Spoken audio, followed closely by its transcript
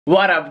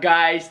What up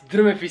guys,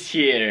 Drumev is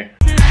here.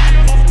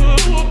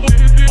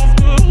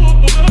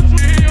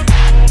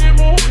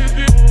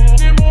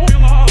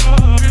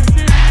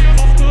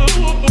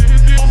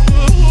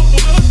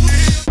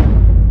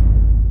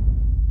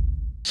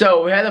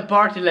 So we had a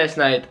party last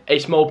night, a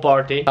small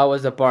party. How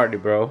was the party,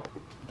 bro?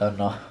 Don't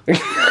know.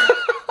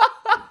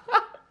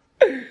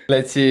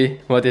 Let's see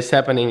what is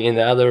happening in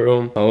the other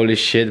room. Holy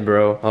shit,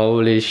 bro.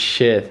 Holy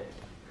shit.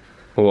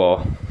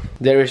 Whoa.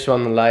 There is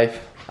one alive.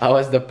 How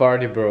was the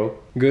party, bro?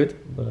 Good?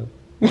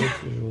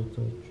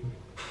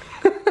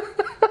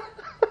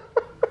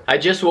 I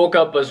just woke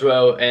up as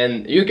well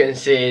and you can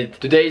see it.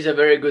 Today is a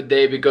very good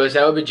day because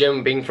I will be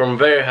jumping from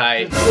very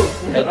high.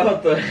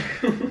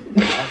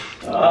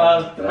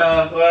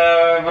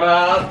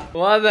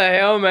 What the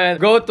hell, man?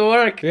 Go to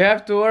work. You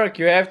have to work.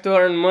 You have to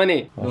earn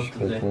money.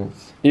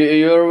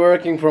 You're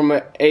working from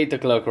 8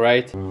 o'clock,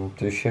 right?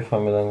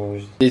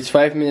 It's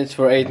 5 minutes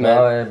for 8,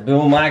 man.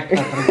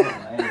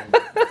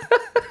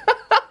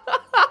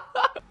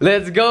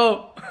 Let's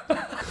go.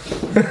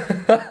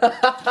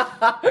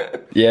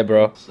 Yeah,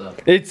 bro.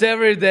 It's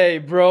every day,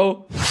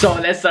 bro. So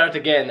let's start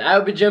again.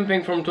 I'll be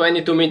jumping from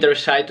 22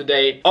 meters high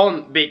today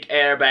on big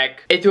airbag.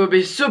 It will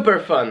be super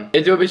fun.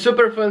 It will be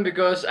super fun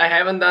because I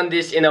haven't done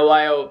this in a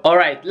while.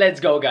 Alright, let's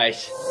go,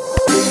 guys.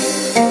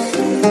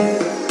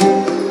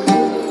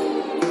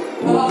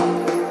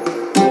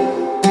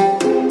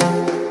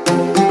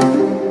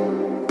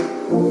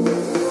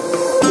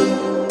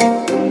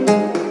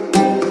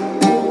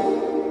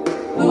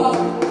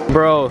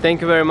 Bro,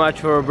 thank you very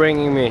much for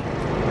bringing me.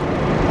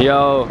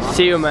 Yo,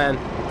 see you, man.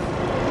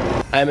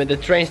 I'm at the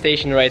train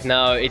station right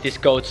now. It is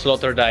called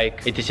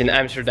Sloterdijk. It is in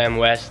Amsterdam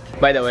West.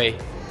 By the way,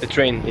 the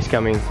train is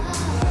coming.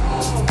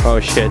 Oh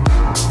shit.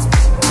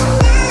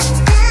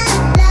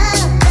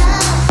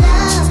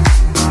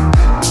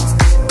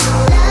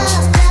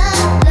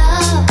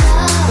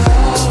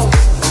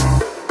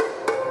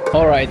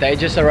 Alright, I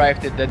just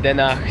arrived at the Den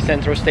Haag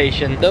Central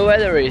Station. The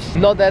weather is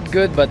not that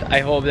good, but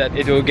I hope that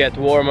it will get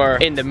warmer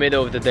in the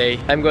middle of the day.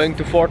 I'm going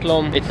to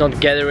Fortlom. It's not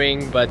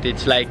gathering, but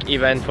it's like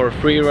event for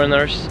free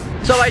runners.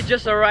 So I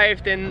just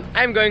arrived and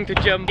I'm going to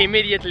jump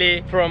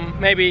immediately from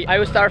maybe I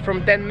will start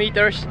from 10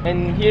 meters.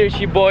 And here's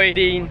your boy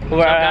Dean.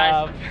 What's up,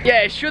 guys?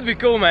 Yeah, it should be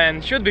cool,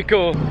 man. Should be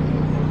cool.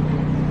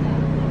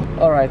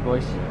 Alright,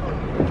 boys.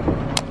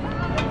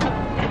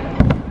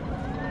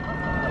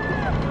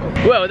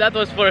 Well, that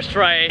was first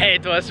try.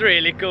 It was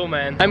really cool,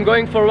 man. I'm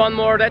going for one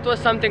more. That was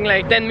something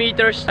like 10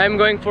 meters. I'm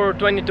going for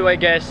 22, I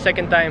guess,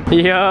 second time.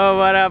 Yo,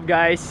 what up,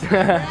 guys?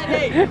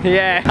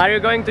 Yeah. Are you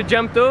going to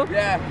jump too?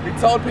 Yeah, we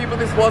told people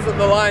this wasn't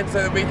the line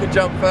so that we could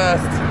jump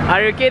first.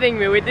 Are you kidding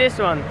me with this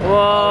one?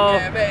 Whoa. Oh,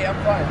 yeah, mate, I'm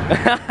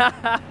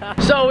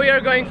fine. So we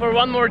are going for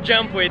one more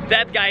jump with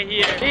that guy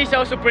here. He's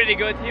also pretty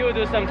good. He will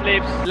do some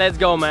flips. Let's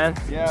go, man.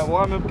 Yeah,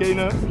 warm up,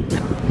 GAINER.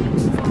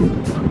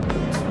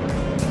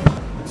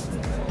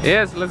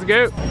 Yes, let's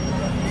go.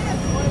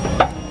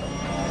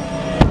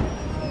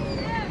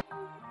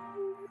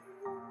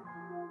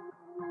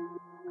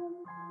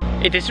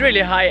 It is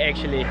really high,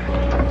 actually.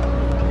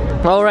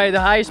 Alright, the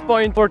highest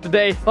point for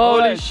today.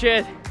 Holy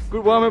shit.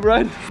 Good warm up,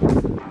 right?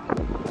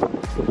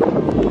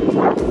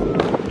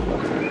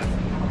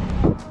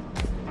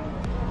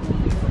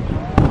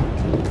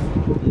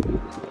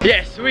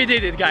 Yes, we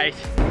did it, guys.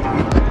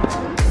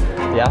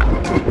 Yeah.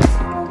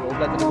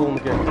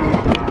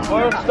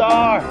 World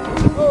star!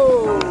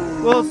 Oh.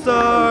 World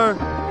star!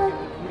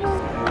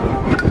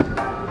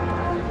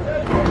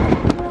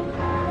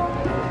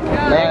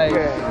 Nice.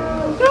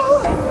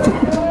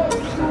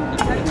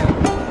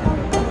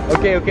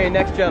 Okay,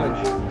 next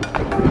challenge.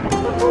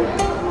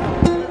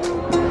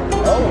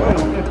 Oh.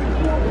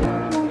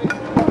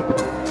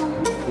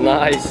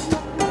 Nice.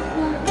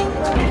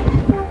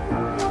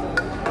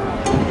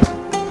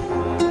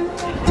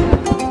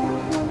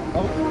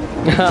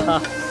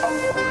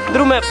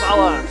 Drumev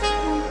power.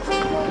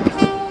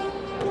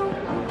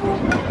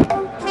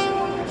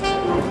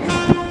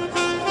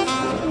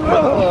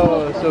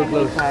 Oh, so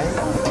close.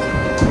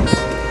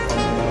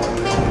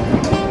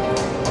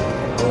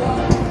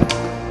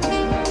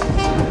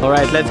 All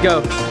right, let's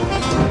go.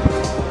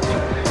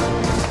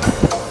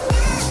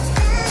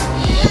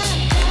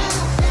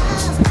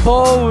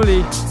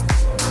 Holy.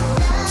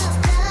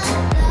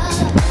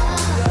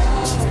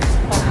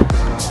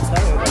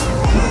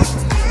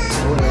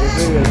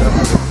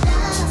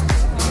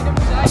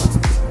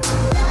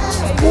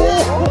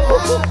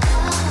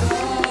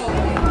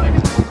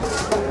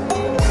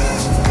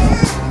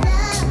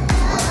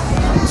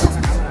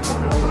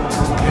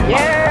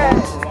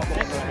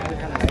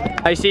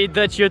 I see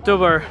Dutch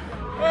YouTuber.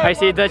 I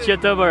see Dutch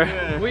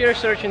YouTuber. We are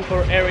searching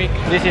for Erik.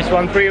 This is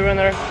one free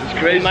runner. It's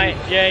crazy.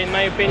 In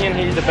my opinion,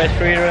 he's the best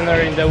free runner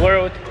in the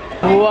world.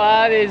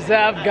 What is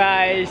up,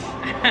 guys?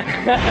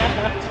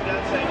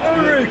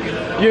 Erik!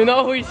 You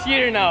know who is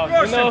here now.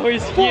 You know who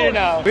is here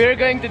now. We are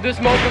going to do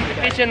small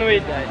competition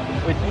with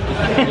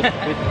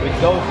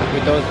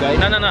those guys.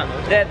 No.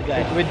 That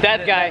guy. With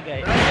that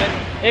guy.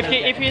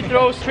 If he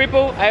throws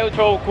triple, I will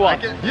throw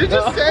quad. You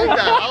just saying that.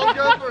 I'll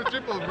go for a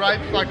triple right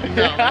fucking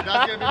now.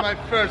 That's gonna be my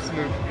first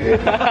move.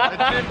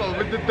 A triple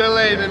with the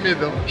delay in the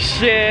middle.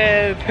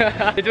 Shit.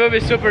 It will be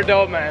super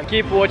dope, man.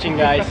 Keep watching,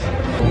 guys.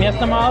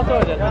 Место мало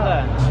тоже,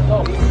 да.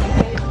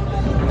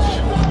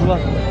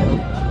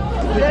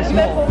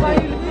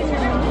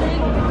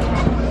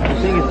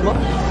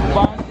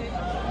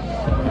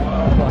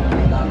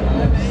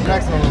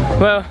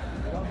 Well,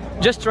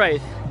 just try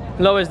it.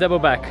 Lowest double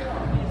back.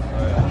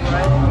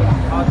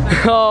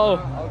 Oh.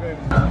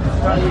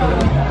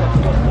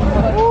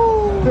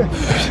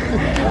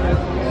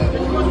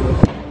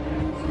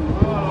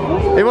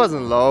 It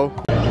wasn't low.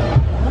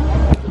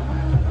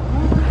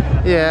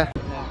 Yeah.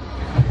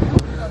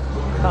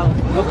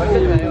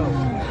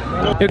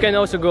 You can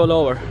also go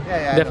lower.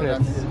 Yeah,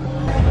 definitely.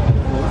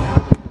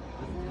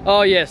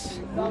 Oh yes.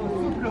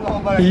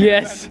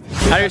 Yes.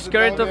 Are you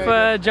scared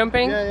of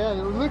jumping? Yeah.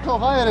 Look how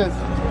high it is.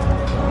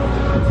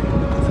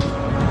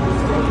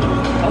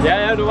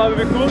 Yeah, do want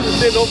to be cool to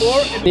say no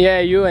more? Yeah,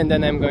 you, and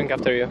then I'm going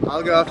after you.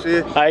 I'll go after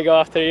you. I go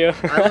after you.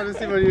 I want to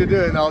see what you're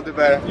doing. I'll do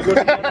better.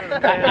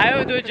 I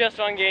will do just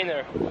one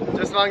gainer.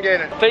 Just one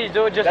gainer. Please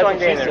do just one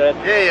gainer.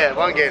 Yeah,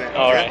 one gainer.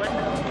 Alright.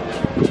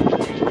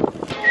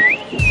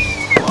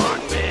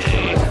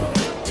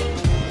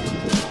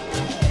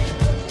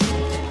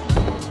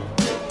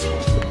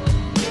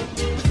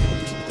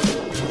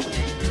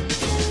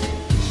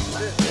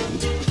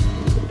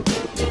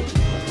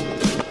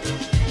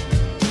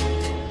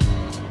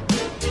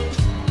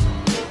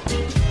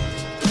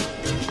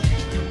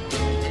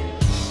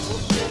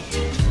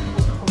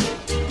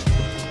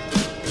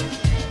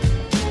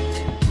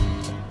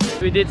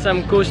 We did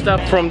some cool stuff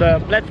from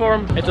the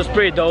platform. It was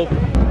pretty dope. Oh,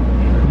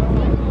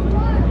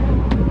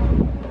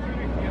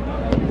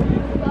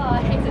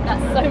 I hated that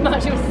so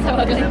much. It was so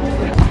ugly.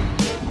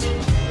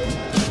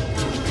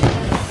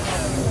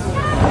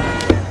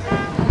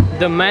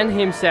 The man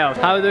himself.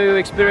 How do you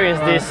experience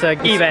this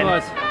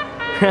event?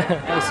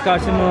 It's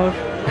hard to move,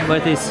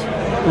 but it's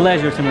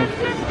pleasure to move.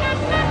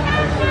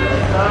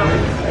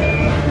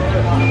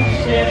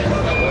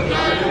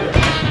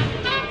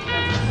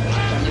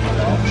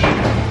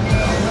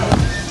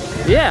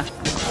 Yeah.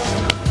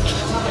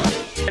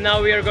 And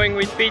now we are going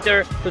with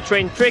Peter to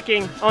train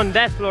tricking on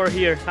that floor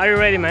here. Are you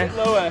ready, man?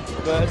 Lower,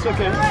 but it's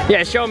okay.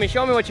 Yeah, show me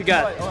what you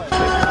got.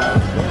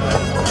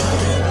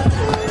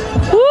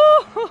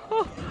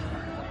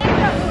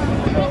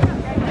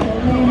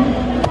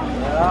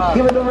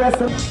 Give it the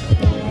rest of.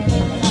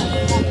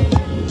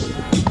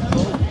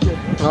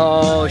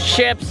 Oh,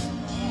 ships.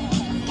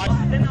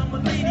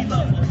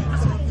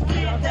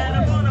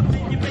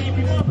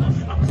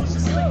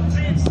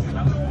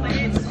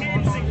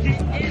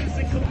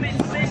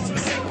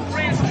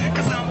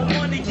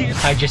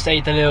 I just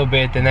ate a little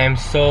bit and I'm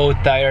so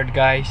tired,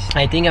 guys.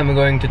 I think I'm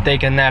going to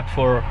take a nap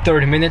for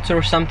 30 minutes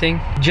or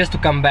something just to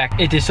come back.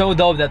 It is so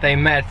dope that I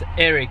met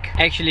Erik.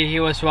 Actually,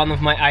 he was one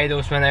of my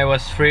idols when I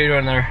was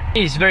freerunner.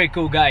 He's a very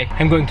cool guy.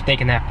 I'm going to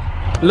take a nap.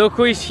 Look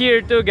who is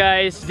here too,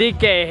 guys.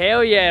 DK,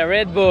 hell yeah,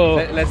 Red Bull.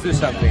 Let's do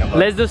something about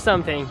Let's do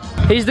something.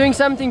 He's doing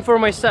something for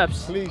my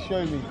subs. Please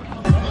show me.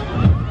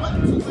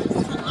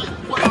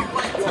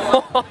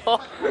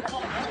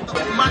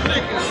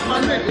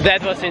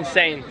 That was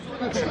insane.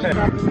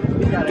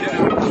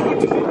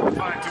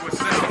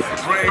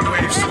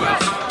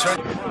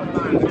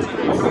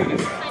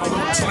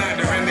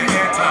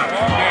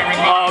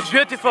 Oh,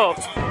 beautiful.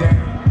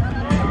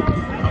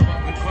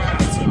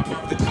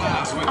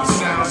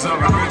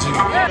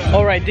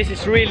 All right, this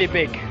is really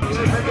big.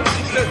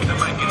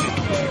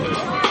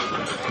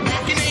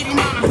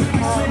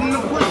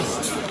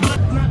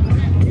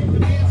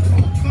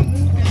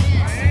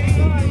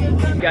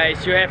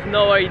 Guys, you have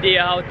no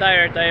idea how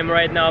tired I am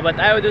right now, but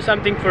I will do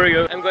something for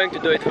you. I'm going to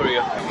do it for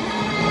you.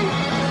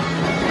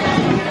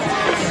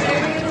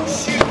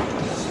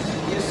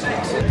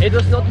 It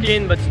was not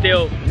clean, but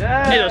still,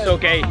 it was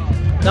okay.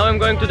 Now I'm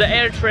going to the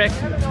air track,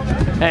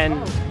 and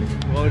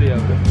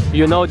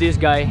you know this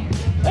guy.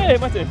 Hey,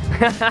 Martin.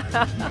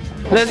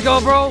 Let's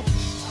go, bro.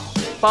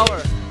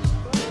 Power.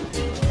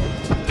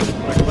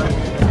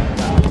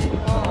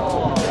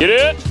 Get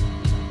it?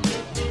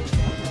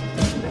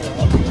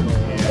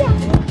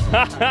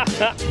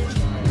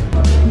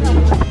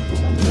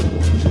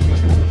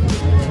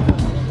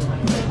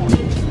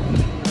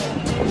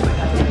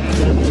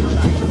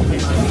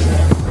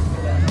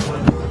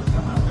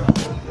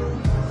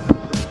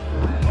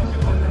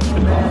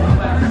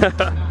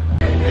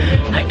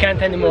 I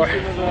can't anymore.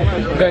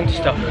 I'm going to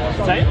stop.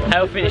 I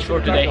will finish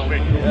for today.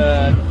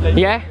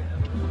 Yeah?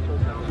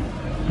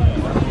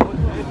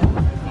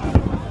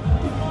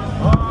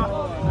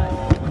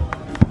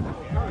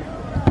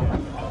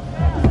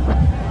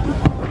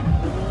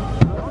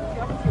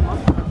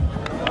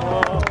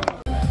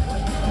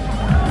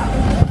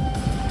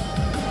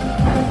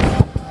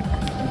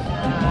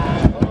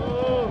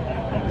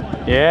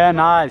 Yeah,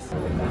 nice.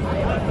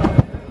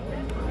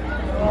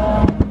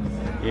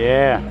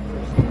 Yeah.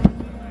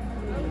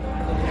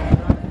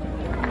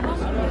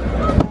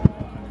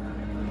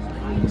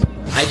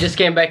 I just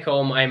came back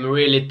home. I'm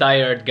really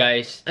tired,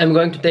 guys. I'm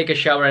going to take a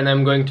shower and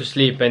I'm going to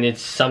sleep, and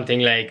it's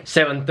something like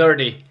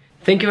 7:30.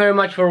 Thank you very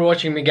much for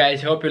watching me,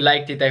 guys. I hope you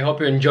liked it. I hope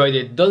you enjoyed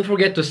it. Don't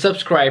forget to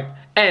subscribe,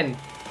 and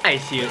I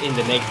see you in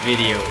the next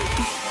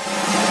video.